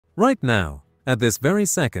Right now, at this very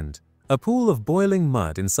second, a pool of boiling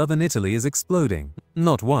mud in southern Italy is exploding,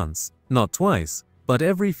 not once, not twice, but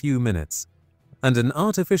every few minutes. And an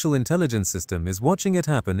artificial intelligence system is watching it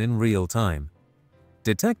happen in real time,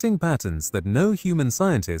 detecting patterns that no human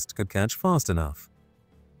scientist could catch fast enough.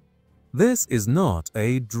 This is not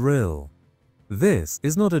a drill. This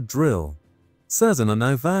is not a drill. Certainly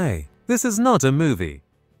no way. This is not a movie.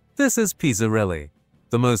 This is Pisciarelli,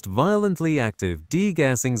 the most violently active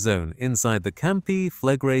degassing zone inside the Campi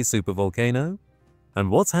Flegrei supervolcano. And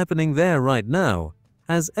what's happening there right now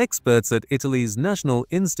has experts at Italy's National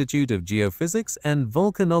Institute of Geophysics and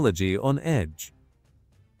Volcanology on edge.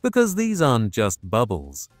 Because these aren't just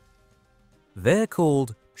bubbles. They're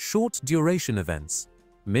called short-duration events,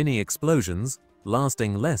 mini explosions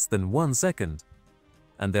lasting less than 1 second.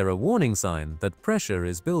 And they're a warning sign that pressure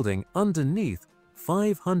is building underneath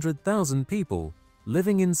 500,000 people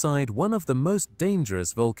living inside one of the most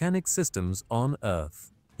dangerous volcanic systems on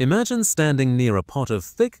Earth. Imagine standing near a pot of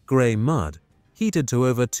thick grey mud heated to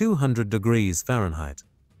over 200 degrees Fahrenheit.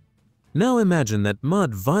 Now imagine that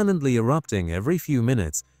mud violently erupting every few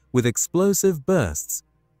minutes with explosive bursts,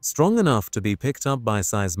 strong enough to be picked up by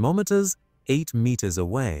seismometers 8 meters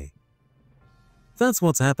away. That's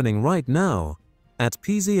what's happening right now at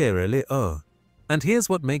Pisciarelli. And here's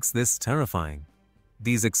what makes this terrifying.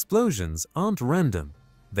 These explosions aren't random.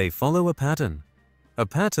 They follow a pattern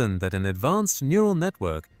that an advanced neural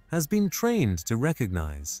network has been trained to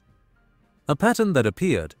recognize. A pattern that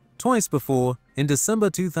appeared twice before in December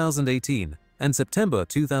 2018 and September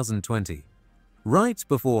 2020, right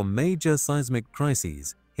before major seismic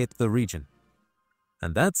crises hit the region.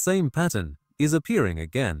 And that same pattern is appearing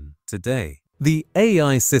again today. The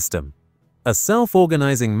AI system, a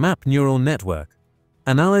self-organizing map neural network,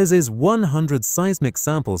 analyzes 100 seismic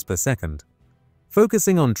samples per second,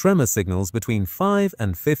 focusing on tremor signals between 5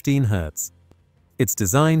 and 15 Hz. It's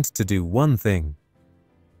designed to do one thing: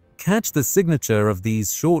 catch the signature of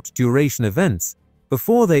these short-duration events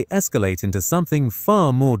before they escalate into something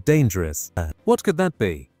far more dangerous. What could that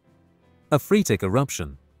be? A phreatic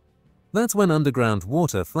eruption. That's when underground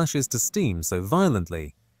water flashes to steam so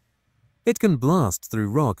violently it can blast through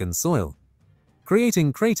rock and soil,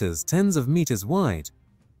 creating craters tens of meters wide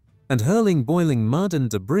and hurling boiling mud and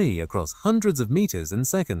debris across hundreds of meters in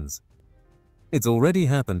seconds. It's already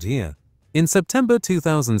happened here. In September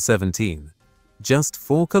 2017, just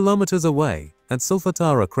 4 kilometers away at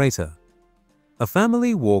Solfatara crater, a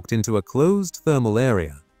family walked into a closed thermal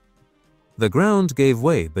area. The ground gave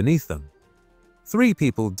way beneath them. 3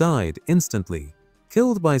 people died instantly,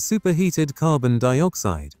 killed by superheated carbon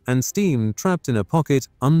dioxide and steam trapped in a pocket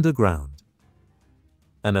underground.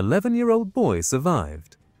 An 11-year-old boy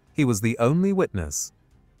survived. He was the only witness.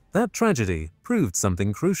 That tragedy proved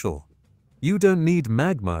something crucial. You don't need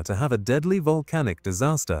magma to have a deadly volcanic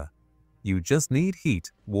disaster. You just need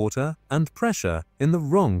heat, water, and pressure in the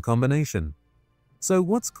wrong combination. So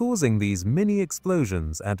what's causing these mini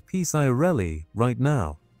explosions at Pisciarelli right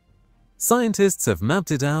now? Scientists have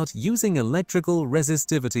mapped it out using electrical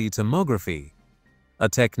resistivity tomography, a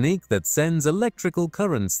technique that sends electrical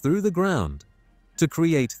currents through the ground to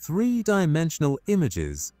create 3-dimensional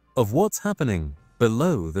images of what's happening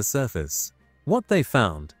below the surface. What they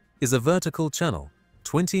found is a vertical channel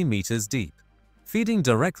 20 meters deep, feeding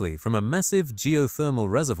directly from a massive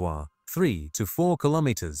geothermal reservoir 3 to 4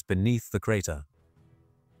 kilometers beneath the crater.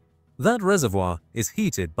 That reservoir is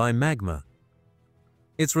heated by magma.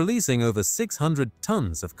 It's releasing over 600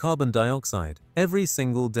 tons of carbon dioxide every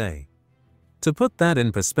single day. To put that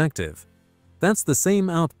in perspective, that's the same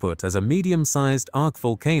output as a medium-sized arc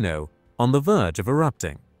volcano on the verge of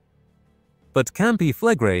erupting. But Campi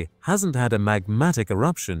Flegrei hasn't had a magmatic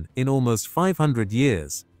eruption in almost 500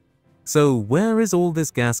 years. So where is all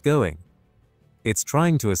this gas going? It's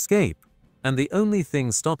trying to escape, and the only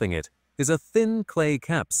thing stopping it is a thin clay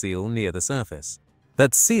cap seal near the surface.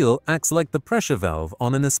 That seal acts like the pressure valve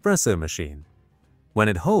on an espresso machine. When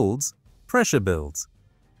it holds, pressure builds.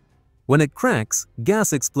 When it cracks,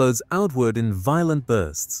 gas explodes outward in violent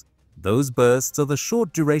bursts. Those bursts are the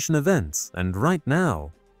short-duration events, and right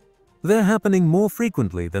now, they're happening more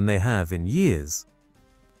frequently than they have in years.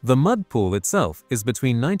 The mud pool itself is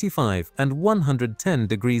between 95 and 110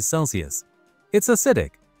 degrees Celsius. It's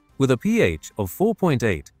acidic, with a pH of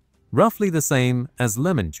 4.8, roughly the same as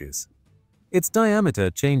lemon juice. Its diameter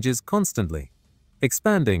changes constantly,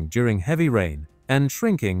 expanding during heavy rain and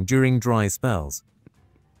shrinking during dry spells.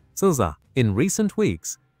 So, in recent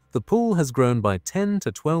weeks, the pool has grown by 10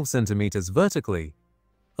 to 12 centimeters vertically,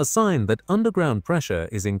 a sign that underground pressure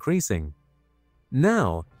is increasing.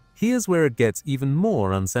 Now, here's where it gets even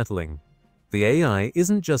more unsettling. The AI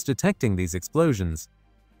isn't just detecting these explosions,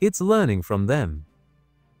 it's learning from them.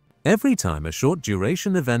 Every time a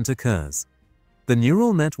short-duration event occurs, the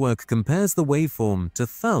neural network compares the waveform to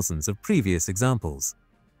thousands of previous examples.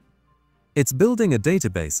 It's building a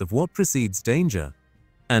database of what precedes danger,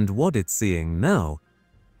 and what it's seeing now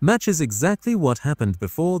matches exactly what happened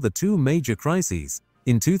before the two major crises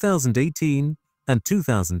in 2018 and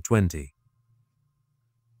 2020.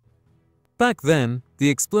 Back then, the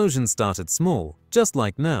explosions started small, just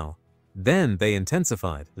like now. Then they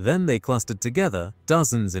intensified, then they clustered together,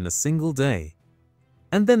 dozens in a single day.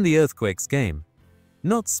 And then the earthquakes came.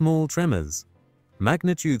 Not small tremors.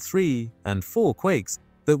 Magnitude 3 and 4 quakes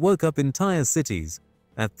that woke up entire cities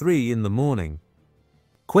at 3 in the morning.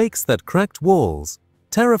 Quakes that cracked walls,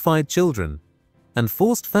 terrified children, and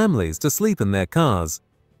forced families to sleep in their cars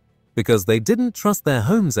because they didn't trust their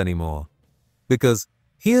homes anymore. Because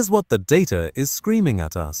here's what the data is screaming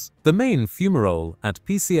at us. The main fumarole at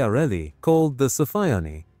Pisciarelli, called the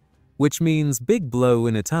Soffione, which means big blow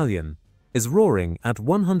in Italian, is roaring at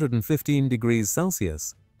 115 degrees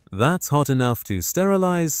Celsius. That's hot enough to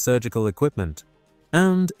sterilize surgical equipment.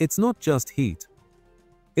 And it's not just heat.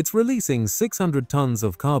 It's releasing 600 tons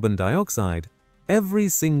of carbon dioxide every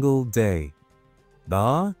single day.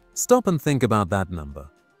 Stop and think about that number.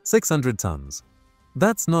 600 tons.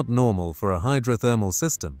 That's not normal for a hydrothermal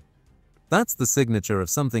system. That's the signature of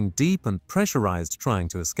something deep and pressurized trying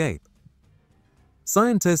to escape.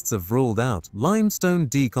 Scientists have ruled out limestone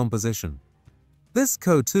decomposition. This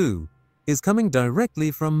CO2 is coming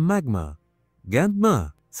directly from magma.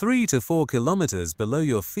 3 to 4 kilometers below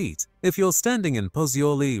your feet if you're standing in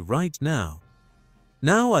Pisciarelli right now.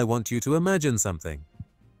 Now I want you to imagine something.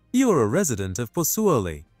 You're a resident of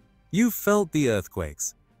Pisciarelli. You've felt the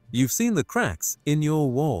earthquakes. You've seen the cracks in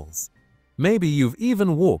your walls. Maybe you've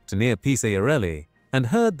even walked near Pisciarelli and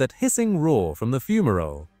heard that hissing roar from the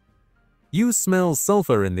fumarole. You smell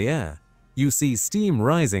sulfur in the air. You see steam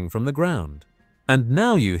rising from the ground. And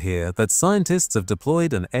now you hear that scientists have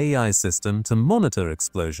deployed an AI system to monitor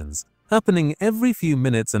explosions happening every few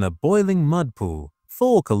minutes in a boiling mud pool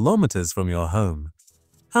 4 kilometers from your home.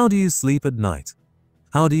 How do you sleep at night?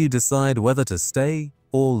 How do you decide whether to stay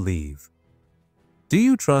or leave? Do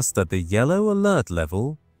you trust that the yellow alert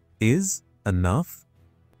level is enough?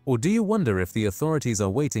 Or do you wonder if the authorities are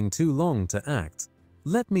waiting too long to act?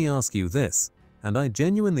 Let me ask you this, and I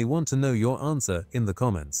genuinely want to know your answer in the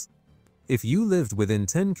comments. If you lived within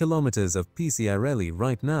 10 kilometers of Pisciarelli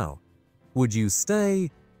right now, would you stay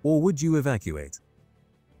or would you evacuate?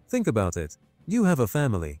 Think about it. You have a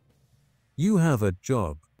family. You have a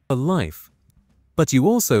job, a life. But you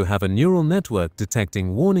also have a neural network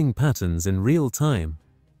detecting warning patterns in real time.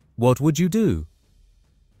 What would you do?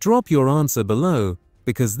 Drop your answer below,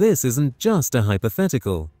 because this isn't just a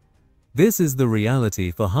hypothetical. This is the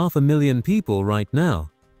reality for 500,000 people right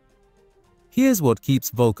now. Here's what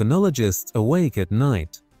keeps volcanologists awake at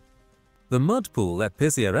night. The mud pool at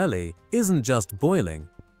Pisciarelli isn't just boiling,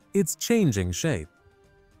 it's changing shape.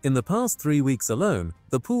 In the past 3 weeks alone,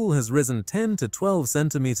 the pool has risen 10 to 12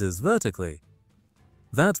 centimeters vertically.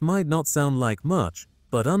 That might not sound like much,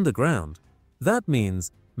 but underground, that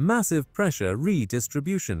means massive pressure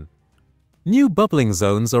redistribution. New bubbling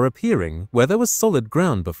zones are appearing where there was solid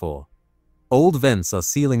ground before. Old vents are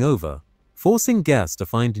sealing over, forcing gas to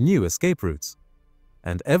find new escape routes.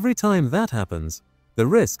 And every time that happens, the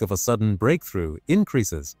risk of a sudden breakthrough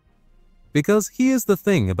increases. Because here's the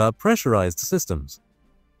thing about pressurized systems.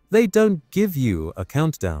 They don't give you a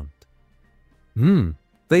countdown.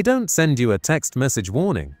 They don't send you a text message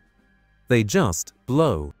warning. They just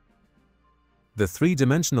blow. The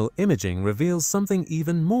three-dimensional imaging reveals something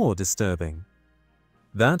even more disturbing.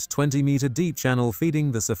 That 20-meter deep channel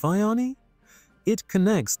feeding the Soffione? It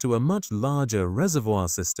connects to a much larger reservoir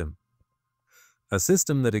system. A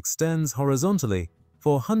system that extends horizontally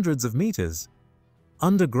for hundreds of meters,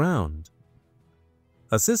 underground.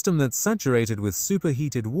 A system that's saturated with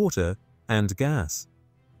superheated water and gas.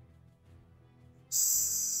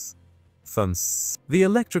 The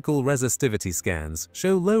electrical resistivity scans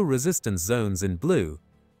show low resistance zones in blue,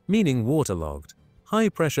 meaning waterlogged,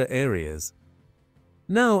 high-pressure areas.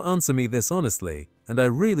 Now answer me this honestly, and I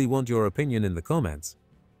really want your opinion in the comments.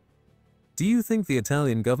 Do you think the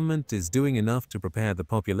Italian government is doing enough to prepare the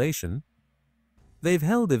population? They've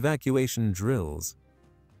held evacuation drills.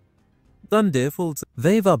 They've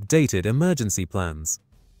updated emergency plans.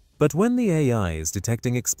 But when the AI is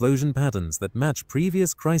detecting explosion patterns that match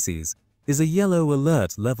previous crises, is a yellow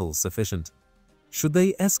alert level sufficient? Should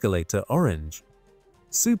they escalate to orange?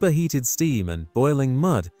 Superheated steam and boiling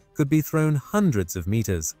mud could be thrown hundreds of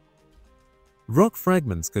meters. rock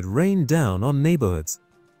fragments could rain down on neighborhoods.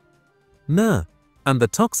 And the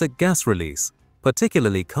toxic gas release,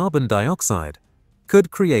 particularly carbon dioxide,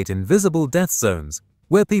 could create invisible death zones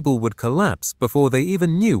where people would collapse before they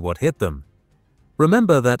even knew what hit them.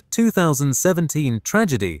 Remember that 2017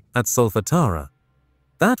 tragedy at Solfatara?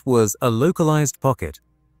 That was a localized pocket.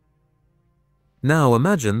 Now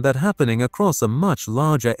imagine that happening across a much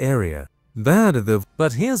larger area.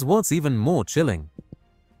 But here's what's even more chilling.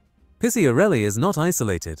 Pisciarelli is not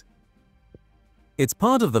isolated. It's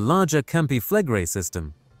part of the larger Campi Flegrei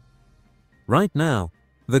system. Right now,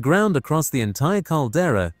 the ground across the entire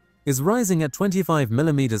caldera is rising at 25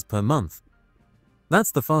 millimeters per month.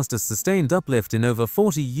 That's the fastest sustained uplift in over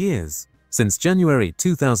 40 years. Since January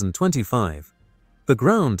 2025, the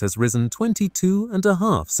ground has risen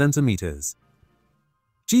 22.5 centimeters.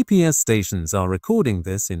 GPS stations are recording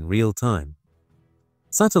this in real time.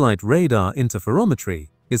 Satellite radar interferometry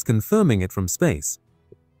is confirming it from space.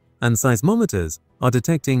 And seismometers are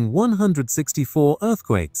detecting 164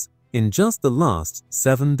 earthquakes in just the last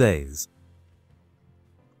 7 days.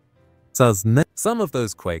 Some of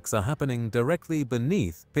those quakes are happening directly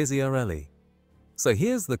beneath Pisciarelli. So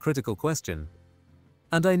here's the critical question,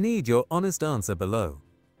 and I need your honest answer below.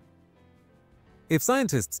 If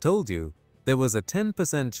scientists told you there was a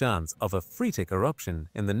 10% chance of a freatic eruption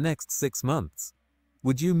in the next 6 months,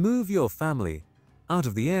 would you move your family out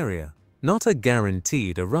of the area? Not a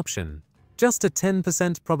guaranteed eruption, just a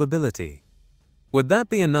 10% probability. Would that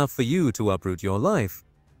be enough for you to uproot your life?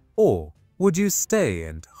 Or would you stay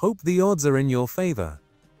and hope the odds are in your favor?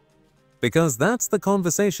 Because that's the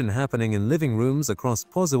conversation happening in living rooms across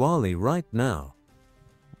Pozzuoli right now.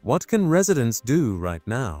 What can residents do right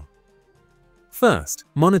now? First,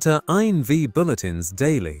 monitor INGV bulletins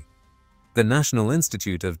daily. The National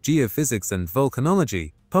Institute of Geophysics and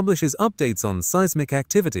Volcanology publishes updates on seismic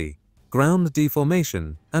activity, ground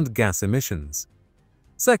deformation, and gas emissions.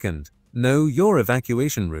 Second, know your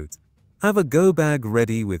evacuation route. Have a go bag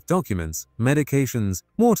ready with documents, medications,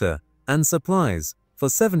 water, and supplies for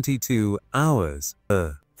 72 hours.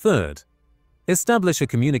 Third, establish a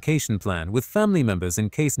communication plan with family members in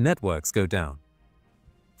case networks go down.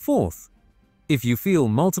 Fourth, if you feel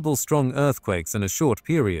multiple strong earthquakes in a short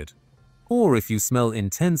period, or if you smell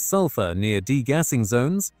intense sulfur near degassing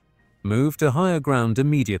zones, move to higher ground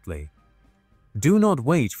immediately. Do not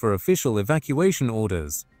wait for official evacuation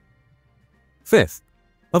orders. Fifth,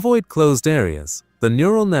 avoid closed areas. The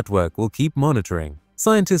neural network will keep monitoring.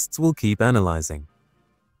 Scientists will keep analyzing.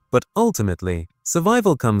 But ultimately,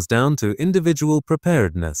 survival comes down to individual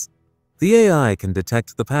preparedness. The AI can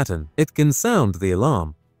detect the pattern. It can sound the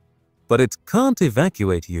alarm. But it can't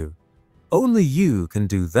evacuate you. Only you can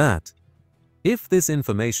do that. If this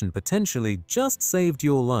information potentially just saved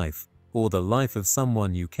your life, or the life of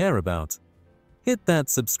someone you care about, hit that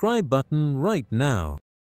subscribe button right now.